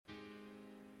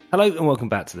Hello and welcome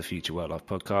back to the Future Work Life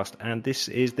podcast, and this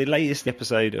is the latest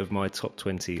episode of my Top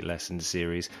 20 Lessons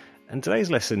series, and today's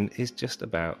lesson is just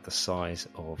about the size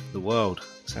of the world.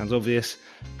 Sounds obvious,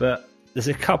 but there's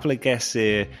a couple of guests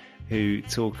here who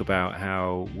talk about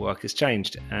how work has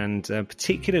changed, and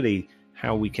particularly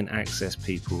how we can access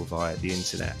people via the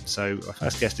internet. So our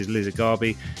first guest is Liz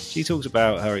Agabi. She talks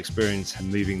about her experience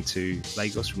moving to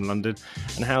Lagos from London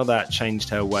and how that changed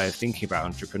her way of thinking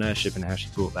about entrepreneurship and how she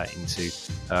brought that into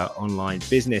online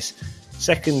business.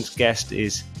 Second guest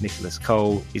is Nicholas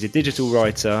Cole. He's a digital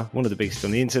writer, one of the biggest on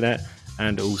the internet,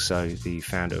 and also the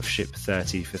founder of Ship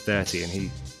 30 for 30. And he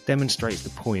demonstrates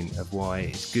the point of why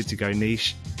it's good to go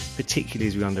niche, particularly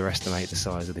as we underestimate the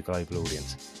size of the global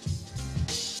audience.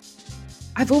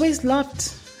 I've always loved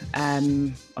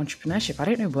entrepreneurship. I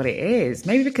don't know what it is.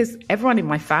 Maybe because everyone in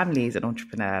my family is an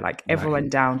entrepreneur, like everyone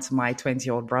down to my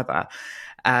 20-year-old brother.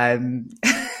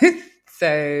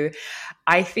 So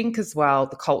I think as well,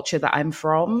 the culture that I'm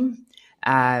from,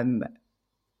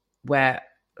 where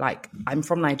like I'm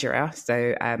from Nigeria.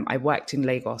 So I worked in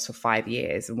Lagos for 5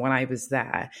 years. And when I was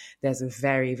there, there's a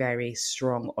very, very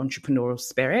strong entrepreneurial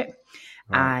spirit.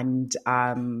 Right. And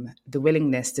the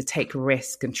willingness to take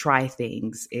risk and try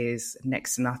things is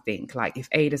next to nothing. Like if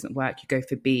A doesn't work, you go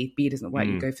for B. B doesn't work,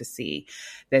 you go for C.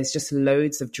 There's just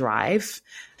loads of drive.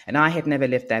 And I had never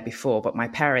lived there before, but my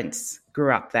parents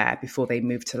grew up there before they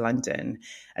moved to London.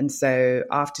 And so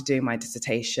after doing my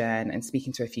dissertation and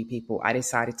speaking to a few people, I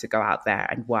decided to go out there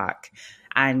and work.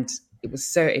 And it was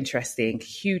so interesting,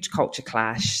 huge culture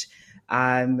clash.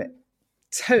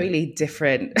 Totally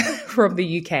different from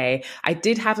the UK. I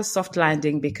did have a soft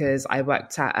landing because I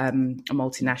worked at a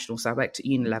multinational. So I worked at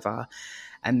Unilever.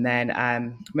 And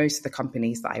then most of the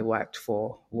companies that I worked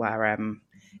for were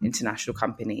international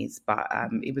companies. But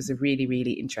it was a really,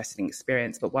 really interesting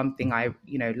experience. But one thing I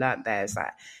learned there is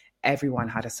that everyone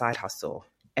had a side hustle.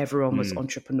 Everyone was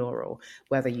entrepreneurial,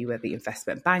 whether you were the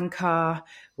investment banker,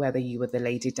 whether you were the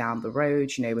lady down the road,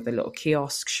 with a little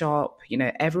kiosk shop,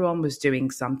 everyone was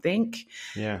doing something.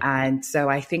 Yeah. And so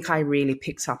I think I really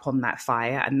picked up on that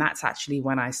fire. And that's actually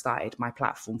when I started my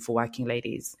platform for working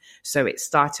ladies. So it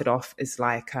started off as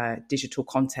like a digital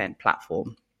content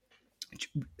platform.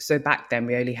 So back then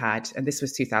we only had, and this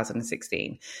was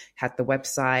 2016, had the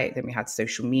website, then we had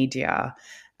social media.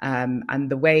 And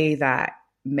the way that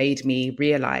made me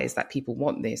realize that people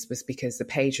want this was because the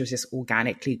page was just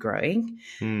organically growing.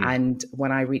 And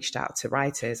when I reached out to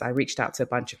writers, I reached out to a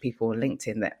bunch of people on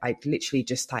LinkedIn that I literally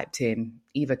just typed in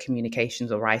either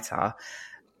communications or writer.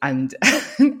 And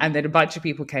and then a bunch of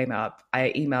people came up.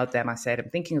 I emailed them. I said, I'm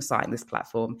thinking of starting this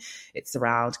platform. It's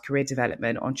around career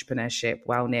development, entrepreneurship,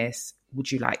 wellness.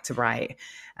 Would you like to write?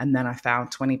 And then I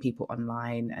found 20 people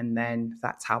online. And then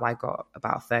that's how I got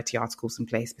about 30 articles in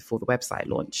place before the website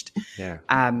launched. Yeah.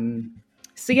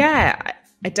 So yeah,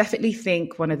 I definitely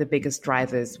think one of the biggest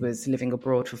drivers was living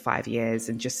abroad for 5 years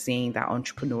and just seeing that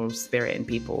entrepreneurial spirit in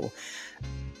people.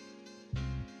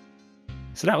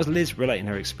 So that was Liz relating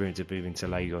her experience of moving to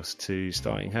Lagos to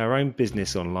starting her own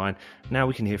business online. Now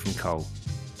we can hear from Cole.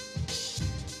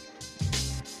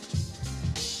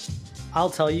 I'll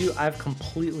tell you, I've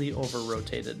completely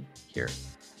over-rotated here.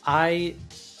 A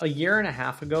year and a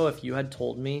half ago, if you had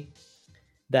told me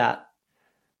that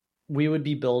we would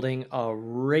be building a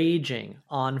raging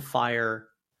on-fire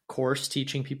course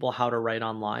teaching people how to write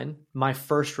online, my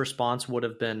first response would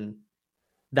have been,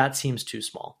 that seems too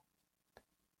small.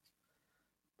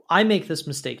 I make this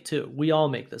mistake too. We all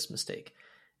make this mistake.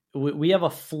 We have a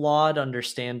flawed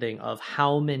understanding of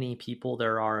how many people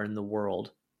there are in the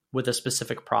world with a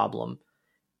specific problem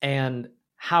and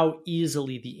how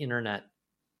easily the internet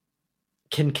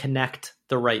can connect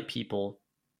the right people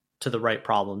to the right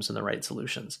problems and the right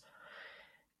solutions.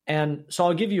 And so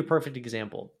I'll give you a perfect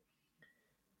example.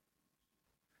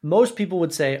 Most people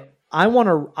would say, I'm going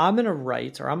to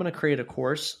write, or I'm going to create a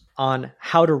course on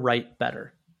how to write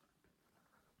better.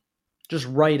 Just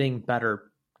writing better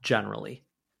generally,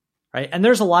 right? And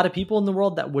there's a lot of people in the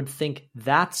world that would think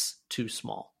that's too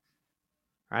small,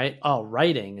 right? Oh,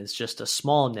 writing is just a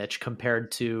small niche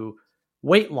compared to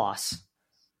weight loss,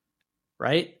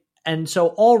 right? And so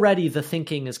already the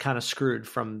thinking is kind of screwed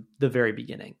from the very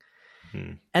beginning.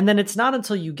 And then it's not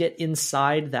until you get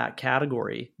inside that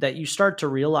category that you start to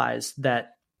realize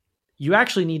that you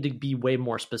actually need to be way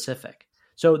more specific.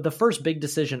 So the first big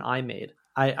decision I made,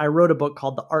 I wrote a book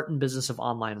called The Art and Business of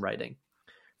Online Writing.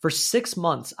 For 6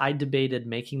 months, I debated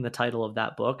making the title of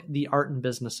that book, The Art and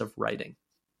Business of Writing.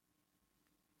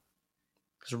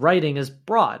 Because writing is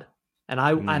broad, and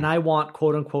I want,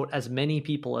 quote unquote, as many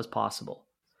people as possible.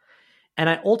 And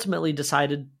I ultimately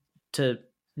decided to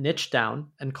niche down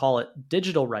and call it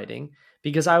digital writing,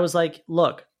 because I was like,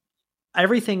 look,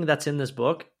 everything that's in this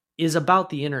book is about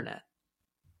the internet.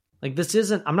 Like, this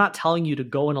isn't, I'm not telling you to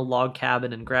go in a log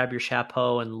cabin and grab your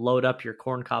chapeau and load up your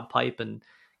corncob pipe and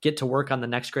get to work on the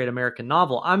next great American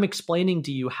novel. I'm explaining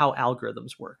to you how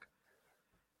algorithms work.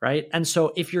 Right. And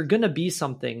so if you're going to be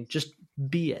something, just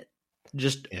be it.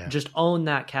 Just own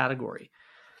that category.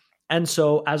 And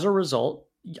so as a result,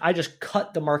 I just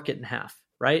cut the market in half,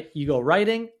 right? You go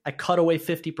writing, I cut away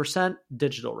 50%,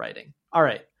 digital writing. All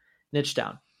right, niche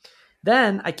down.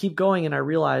 Then I keep going and I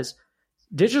realize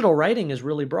digital writing is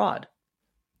really broad,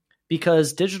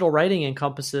 because digital writing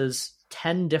encompasses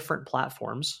 10 different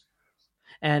platforms.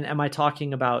 And am I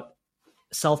talking about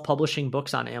self-publishing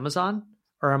books on Amazon?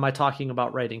 Or am I talking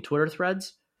about writing Twitter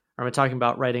threads? Or am I talking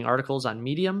about writing articles on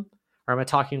Medium? Or am I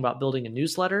talking about building a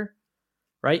newsletter?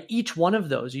 Right? Each one of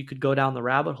those, you could go down the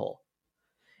rabbit hole.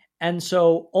 And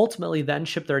so ultimately then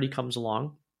Ship30 comes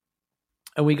along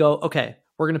and we go, okay,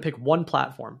 we're going to pick one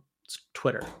platform. It's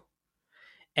Twitter.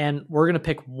 And we're going to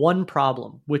pick one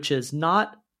problem, which is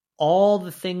not all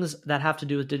the things that have to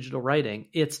do with digital writing.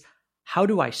 It's how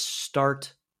do I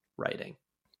start writing?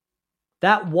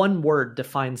 That one word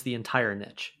defines the entire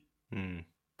niche.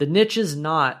 The niche is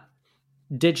not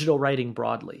digital writing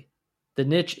broadly. The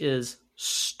niche is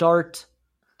start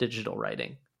digital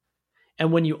writing.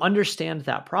 And when you understand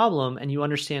that problem and you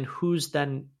understand who's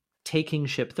then taking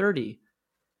Ship30,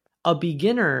 a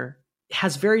beginner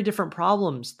has very different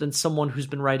problems than someone who's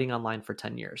been writing online for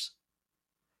 10 years,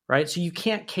 right? So you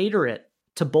can't cater it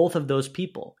to both of those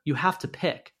people. You have to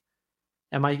pick.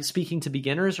 Am I speaking to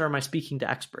beginners or am I speaking to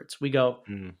experts? We go,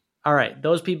 all right,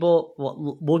 those people,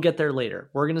 we'll get there later.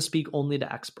 We're going to speak only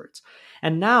to experts.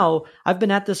 And now I've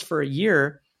been at this for a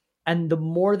year, and the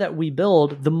more that we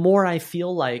build, the more I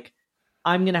feel like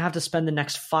I'm going to have to spend the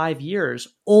next 5 years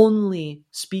only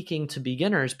speaking to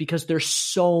beginners, because there's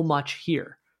so much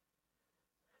here.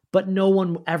 But no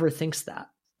one ever thinks that,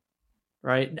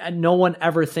 right? And no one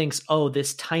ever thinks, oh,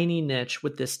 this tiny niche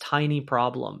with this tiny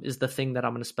problem is the thing that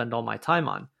I'm going to spend all my time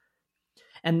on.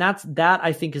 And that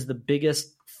I think is the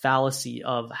biggest fallacy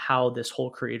of how this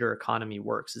whole creator economy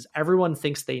works, is everyone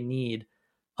thinks they need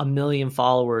 1 million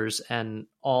followers and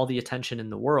all the attention in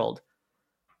the world.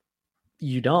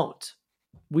 You don't.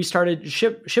 We started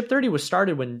Ship30 was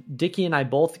started when Dickie and I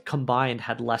both combined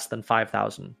had less than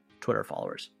 5,000 Twitter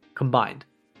followers combined.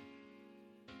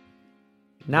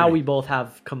 Now we both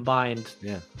have combined,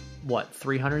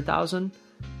 300,000?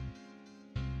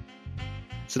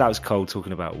 So that was Cole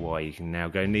talking about why you can now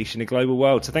go niche in a global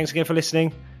world. So thanks again for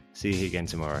listening. See you again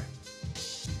tomorrow.